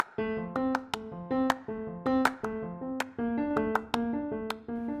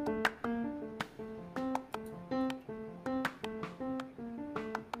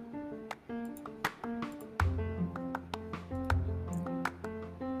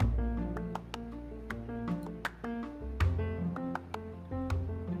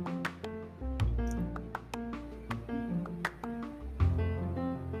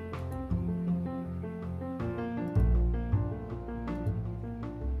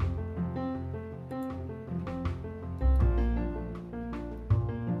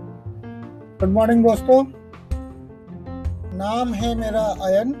Good morning दोस्तों। नाम है मेरा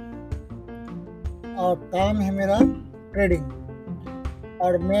अयन और काम है मेरा ट्रेडिंग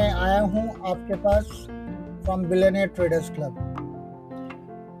और मैं आया हूँ आपके पास फ्रॉम बिलियनियर ट्रेडर्स क्लब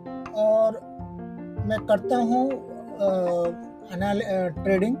और मैं करता हूँ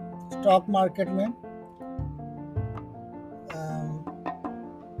ट्रेडिंग स्टॉक मार्केट में,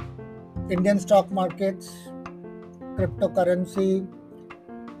 Indian stock markets, crypto currency,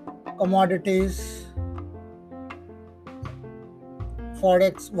 commodities,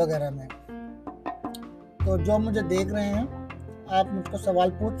 forex वगैरह में। तो जो मुझे देख रहे हैं आप मुझको सवाल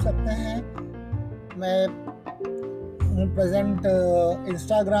पूछ सकते हैं। मैं हूँ प्रेजेंट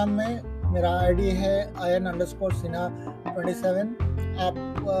इंस्टाग्राम में, मेरा आईडी है ayan_sinha27। आप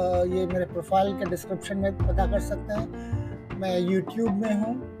ये मेरे प्रोफाइल के डिस्क्रिप्शन में पता कर सकते हैं। मैं यूट्यूब में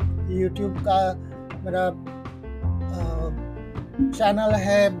हूँ, यूट्यूब का मेरा चैनल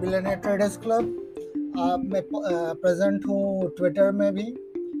है बिलियनियर ट्रेडर्स क्लब। मैं प्रेजेंट हूँ ट्विटर में भी।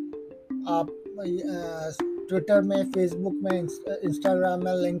 आप ट्विटर में, फेसबुक में, इंस्टाग्राम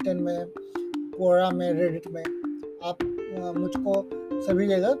में, लिंक्डइन में, कोरा में, रेडिट में आप मुझको सभी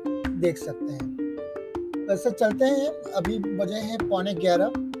जगह देख सकते हैं। वैसे चलते हैं, अभी बजे हैं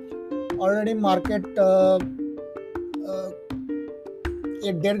 11:15। ऑलरेडी मार्केट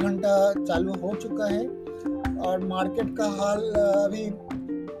 1-1.5 घंटा चालू हो चुका है और मार्केट का हाल अभी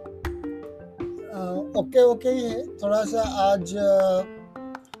ओके ही है। थोड़ा सा आज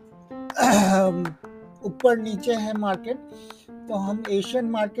ऊपर नीचे है मार्केट। तो हम एशियन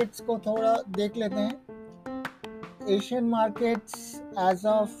मार्केट्स को थोड़ा देख लेते हैं। एशियन मार्केट्स एज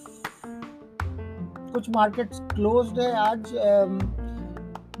ऑफ कुछ मार्केट्स क्लोज्ड है आज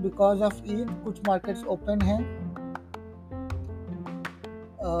बिकॉज ऑफ ईद, कुछ मार्केट्स ओपन हैं।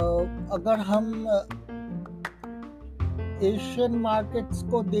 अगर हम एशियन मार्केट्स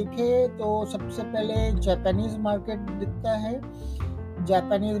को देखें तो सबसे पहले जापानीज मार्केट दिखता है।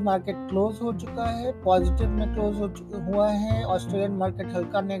 जापानीज मार्केट क्लोज हो चुका है, पॉजिटिव में क्लोज हुआ है। ऑस्ट्रेलियन मार्केट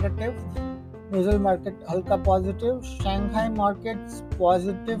हल्का नेगेटिव, न्यूजीलैंड मार्केट हल्का पॉजिटिव। शंघाई मार्केट्स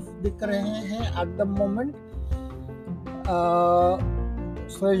पॉजिटिव दिख रहे हैं एट द मोमेंट।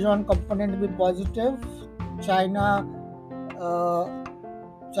 स्वेजोन कंपोनेंट भी पॉजिटिव।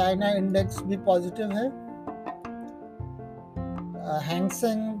 चाइना इंडेक्स भी पॉजिटिव है।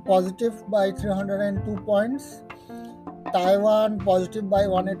 Hang Seng positive bye 302 points. Taiwan positive by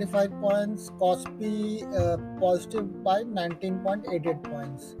 185 points, Kospi positive by 19.88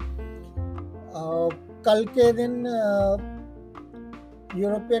 points. कल के दिन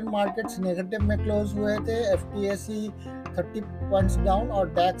यूरोपियन मार्केट्स नेगेटिव में क्लोज हुए थे। FTSE 30 पॉइंट्स डाउन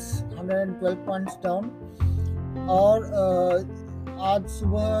और DAX 112 पॉइंट्स डाउन। और आज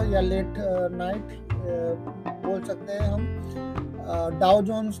सुबह या लेट नाइट बोल सकते हैं हम, डाउ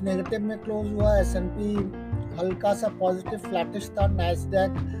जोन्स नेगेटिव में क्लोज हुआ। S&P हल्का सा पॉजिटिव फ्लैटिश था।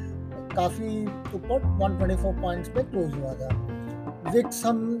 नैस्डैक काफ़ी ऊपर 124 पॉइंट्स पे क्लोज हुआ था। विक्स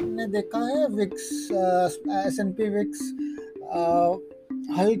हमने देखा है, विक्स S&P विक्स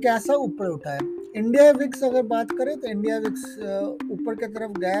हल्का सा ऊपर उठा है। इंडिया विक्स अगर बात करें तो इंडिया विक्स ऊपर की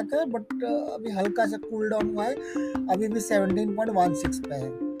तरफ गया था बट अभी हल्का सा कूल डाउन हुआ है, अभी भी 17.16 पे है।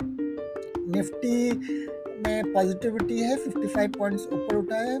 निफ्टी में पॉजिटिविटी है, 55 पॉइंट्स ऊपर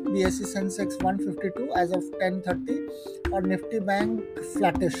उठा है। BSE सेंसेक्स 152 एज ऑफ 10:30 और निफ्टी बैंक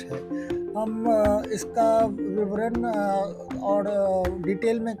फ्लैटिश है। हम इसका विवरण और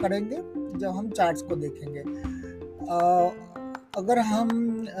डिटेल में करेंगे जब हम चार्ट्स को देखेंगे। अगर हम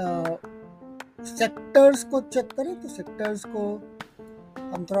सेक्टर्स को चेक करें तो सेक्टर्स को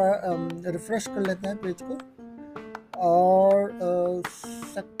हम थोड़ा रिफ्रेश कर लेते हैं पेज को। और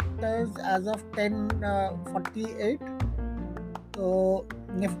सेक्टर्स एज ऑफ 10:48 तो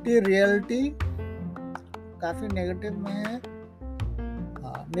निफ्टी रियल्टी काफ़ी नेगेटिव में है।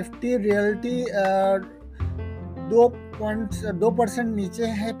 निफ्टी रियल्टी 2% नीचे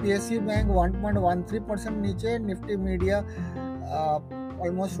है। PSU बैंक 1.13% नीचे। निफ्टी मीडिया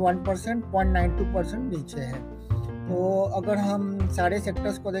ऑलमोस्ट 1%, 0.92% नीचे है। तो अगर हम सारे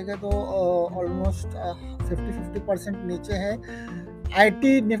सेक्टर्स को देखें तो ऑलमोस्ट 50% नीचे है।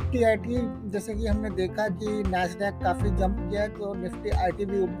 निफ्टी आईटी जैसे कि हमने देखा कि नैस्डैक काफ़ी जंप किया है तो निफ्टी आईटी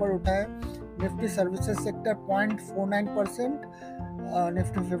भी ऊपर उठा है। Nifty services sector 0.49%,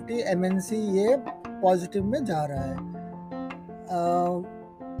 Nifty 50 MNC ये पॉजिटिव में जा रहा है।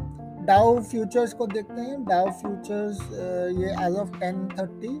 डाउ फ्यूचर्स को देखते हैं। डाउ फ्यूचर्स ये एज ऑफ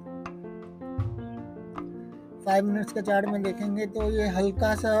 10:30 5 मिनट्स के चार्ट में देखेंगे तो ये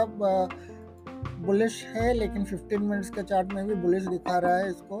हल्का सा बुलिश है, लेकिन 15 मिनट्स के चार्ट में भी बुलिश दिखा रहा है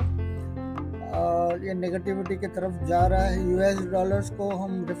इसको। ये नेगेटिविटी की तरफ जा रहा है। यूएस डॉलर्स को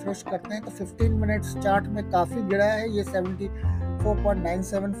हम रिफ्रेश करते हैं तो 15 मिनट्स चार्ट में काफ़ी गिरा है, ये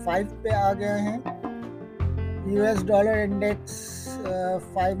 74.975 पे आ गए हैं। US dollar index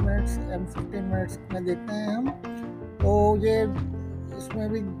 5 minutes and 15 minutes में देखते हैं हम, तो ये इसमें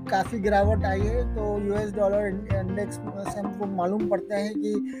भी काफ़ी गिरावट आई है। तो यूएस डॉलर इंडेक्स से हमको मालूम पड़ता है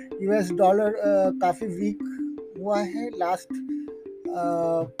कि यूएस डॉलर काफ़ी वीक हुआ है लास्ट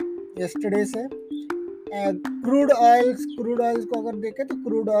यस्टरडे से। क्रूड ऑयल्स को अगर देखें तो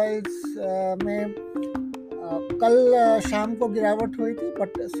क्रूड ऑयल्स में कल शाम को गिरावट हुई थी,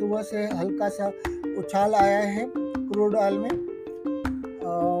 बट सुबह से हल्का सा उछाल आया है क्रूड ऑयल में।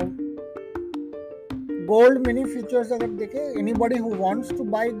 गोल्ड मिनी फ्यूचर्स अगर देखें, anybody who wants to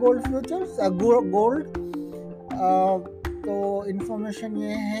buy gold futures gold, तो इन्फॉर्मेशन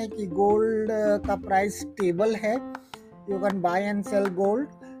ये है कि गोल्ड का प्राइस स्टेबल है। You can buy and sell gold.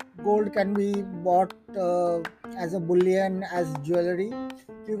 Gold can be bought as a bullion, as jewelry.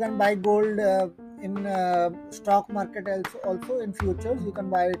 You can buy gold in stock market also in futures. You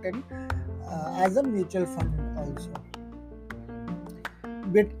can buy it in as a mutual fund also.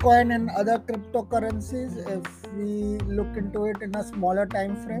 Bitcoin and other cryptocurrencies, if we look into it in a smaller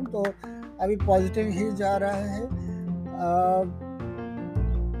time frame, तो अभी positive ही जा रहा है।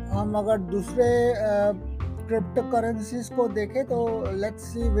 हम अगर दूसरे crypto currencies को देखें तो let's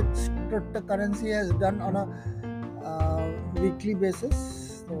see which crypto currency has done on a weekly basis.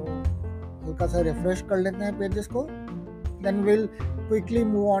 तो हल्का सा रिफ्रेश कर लेते हैं पेजेस को, then will quickly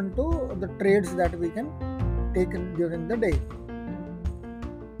move on to the trades that we can take during the day.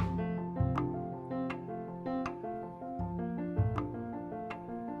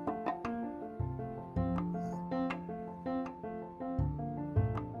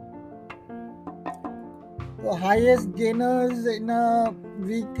 The highest gainers in a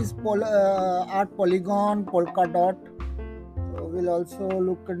week is are Polygon, Polkadot. So we'll also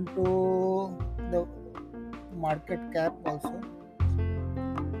look into the market cap also.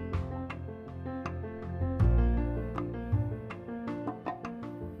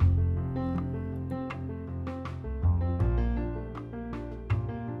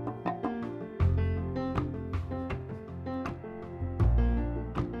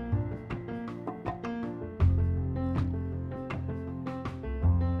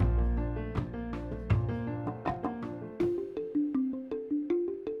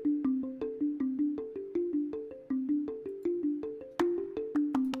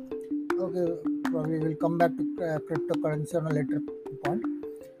 Okay, probably we'll come back to cryptocurrency on a later point.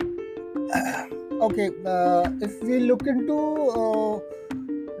 Okay, if we look into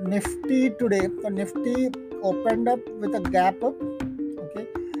Nifty today, the Nifty opened up with a gap up, okay,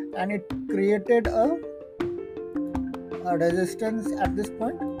 and it created a resistance at this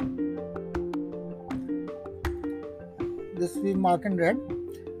point. This we mark in red.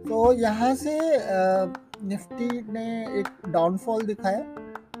 तो यहाँ से Nifty ने एक downfall दिखाया,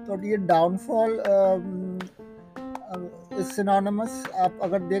 तो ये downfall is synonymous, आप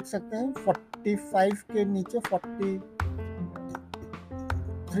अगर देख सकते हैं 45 के नीचे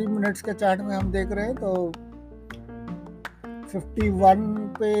 43 मिनट्स के चार्ट में हम देख रहे हैं, तो 51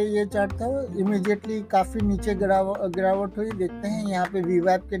 पे ये चार्ट था, इमीडिएटली काफ़ी नीचे गिरावट हुई। देखते हैं यहाँ पे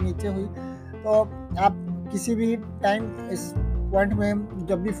वीवैप के नीचे हुई, तो आप किसी भी टाइम इस पॉइंट में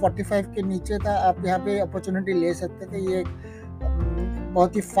जब भी 45 के नीचे था आप यहाँ पे अपॉर्चुनिटी ले सकते थे। ये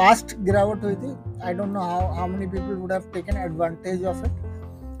बहुत ही फास्ट गिरावट हुई थी। I don't know how many people would have taken advantage of it.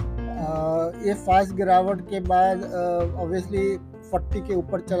 ये फास्ट गिरावट के बाद ऑब्वियसली 40 के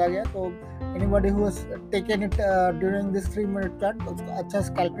ऊपर चला गया, तो anybody who has taken it during this 3 minute chart, उसको अच्छा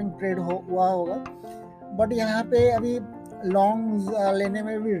स्कैल्पिंग ट्रेड हुआ होगा। बट यहाँ पे अभी लॉन्ग्स लेने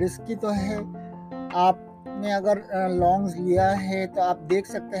में भी रिस्की तो है। आपने अगर लॉन्ग्स लिया है तो आप देख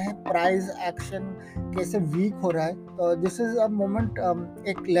सकते हैं प्राइस एक्शन कैसे वीक हो रहा है। तो दिस इज अ मोमेंट,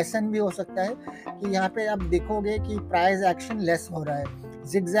 एक लेसन भी हो सकता है कि यहाँ पे आप देखोगे कि प्राइस एक्शन लेस हो रहा है,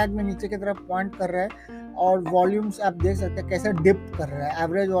 जिगजैग में नीचे की तरफ पॉइंट कर रहा है, और वॉल्यूम्स आप देख सकते हैं कैसे डिप कर रहा है,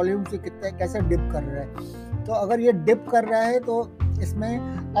 एवरेज वॉल्यूम से कितने कैसे डिप कर रहा है। तो अगर ये डिप कर रहा है तो इसमें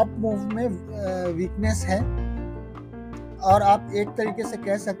अप मूव में वीकनेस है, और आप एक तरीके से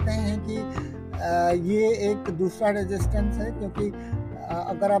कह सकते हैं कि ये एक दूसरा रेजिस्टेंस है, क्योंकि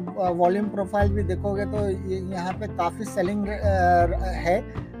अगर आप वॉल्यूम प्रोफाइल भी देखोगे तो ये यहाँ पे काफ़ी सेलिंग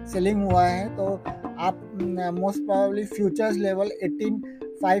हुआ है। तो आप मोस्ट प्रोबेबली फ्यूचर्स लेवल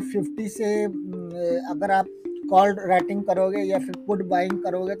 18,550 से अगर आप कॉल राइटिंग करोगे या फिर पुट बाइंग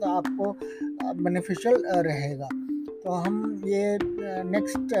करोगे तो आपको बेनिफिशियल रहेगा। तो हम ये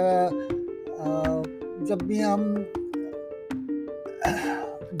नेक्स्ट जब भी हम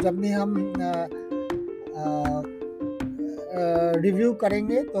जब भी हम रिव्यू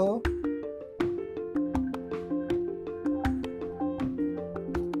करेंगे तो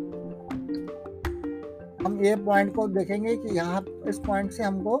हम ये पॉइंट को देखेंगे कि यहाँ इस पॉइंट से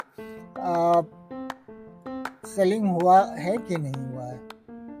हमको सेलिंग हुआ है कि नहीं हुआ है।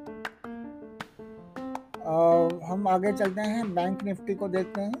 हम आगे चलते हैं, बैंक निफ्टी को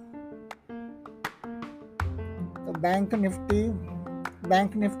देखते हैं। तो बैंक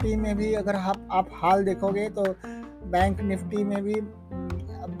निफ्टी में भी अगर आप हाल देखोगे तो बैंक निफ्टी में भी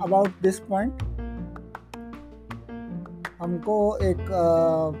अबाउट दिस पॉइंट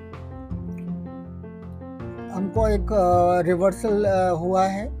हमको एक रिवर्सल हुआ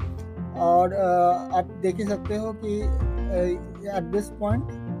है, और आप देख ही सकते हो कि एट दिस पॉइंट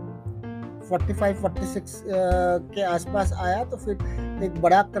 45-46 के आसपास आया, तो फिर एक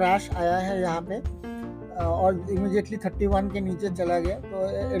बड़ा क्रैश आया है यहाँ पे, और इमीडिएटली 31 के नीचे चला गया। तो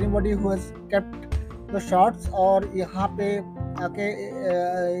anybody who has kept the shorts, और यहाँ पे आके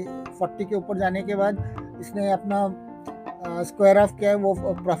 40 के ऊपर जाने के बाद इसने अपना स्क्वायर ऑफ किया है,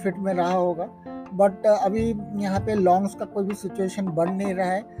 वो प्रॉफिट में रहा होगा। बट अभी यहाँ पे लॉन्ग्स का कोई भी सिचुएशन बन नहीं रहा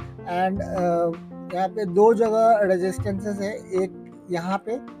है, एंड यहाँ पे दो जगह रेजिस्टेंसेस है, एक यहाँ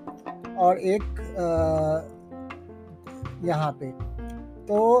पे और एक यहाँ पे।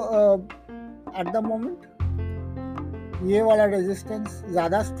 तो एट द मोमेंट ये वाला रेजिस्टेंस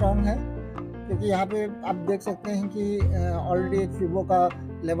ज़्यादा स्ट्रॉन्ग है, क्योंकि यहाँ पे आप देख सकते हैं कि ऑलरेडी एक फिबो का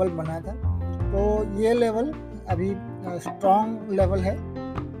लेवल बना था। तो ये लेवल अभी स्ट्रॉन्ग लेवल है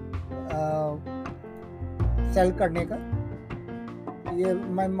सेल करने का। ये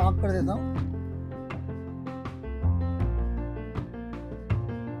मैं मार्क कर देता हूँ।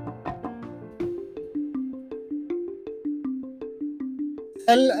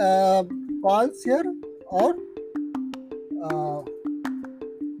 सेल कॉल्स हियर और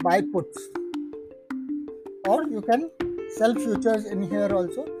buy puts, or you can sell futures in here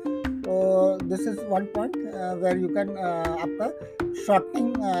also. So this is one point where you can आपका शॉर्टिंग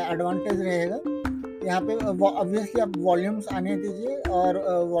एडवांटेज रहेगा। यहाँ पे ऑब्वियसली आप वॉल्यूम्स आने दीजिए, और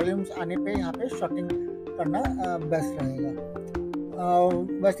वॉल्यूम्स आने पे यहाँ पे शॉर्टिंग करना बेस्ट रहेगा।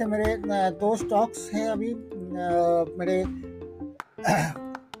 वैसे मेरे दो स्टॉक्स हैं अभी मेरे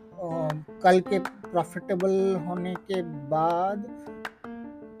कल के प्रॉफिटेबल होने के बाद,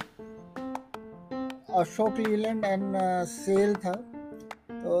 अशोक लीलैंड एंड सेल था।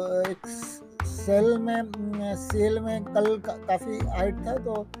 तो एक सेल में कल काफ़ी हाइट था,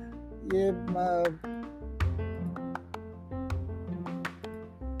 तो ये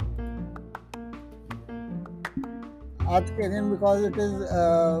आज के दिन because it is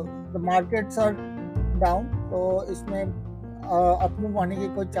the markets are down, तो इसमें अप मूव होने के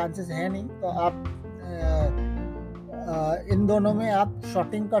कोई चांसेस है नहीं। तो आप इन दोनों में आप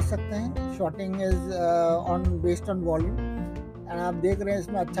शॉर्टिंग कर सकते हैं। Shorting is on based on volume, and आप देख रहे हैं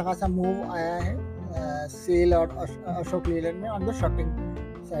इसमें अच्छा खासा मूव आया है सेल और अशोक लीलैंड में ऑन द शॉर्टिंग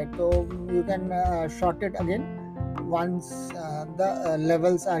साइड। तो you can short it again once the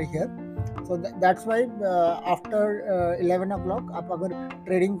levels are here. So that's why after 11 o'clock आप अगर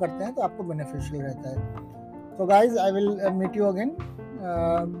ट्रेडिंग करते हैं तो आपको बेनिफिशियल रहता है। So guys, I will meet you again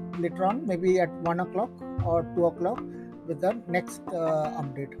later on, maybe at 1 o'clock or 2 o'clock with the next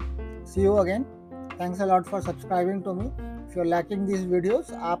update. See you again. Thanks a lot for subscribing to me. If you're liking these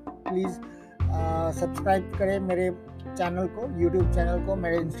videos, आप please subscribe करें मेरे channel को, YouTube channel को,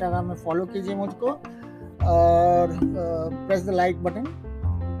 मेरे Instagram में follow कीजिए मुझको, और press the like button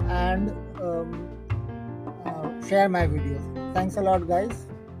and share my videos. Thanks a lot guys.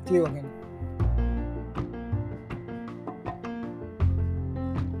 See you again.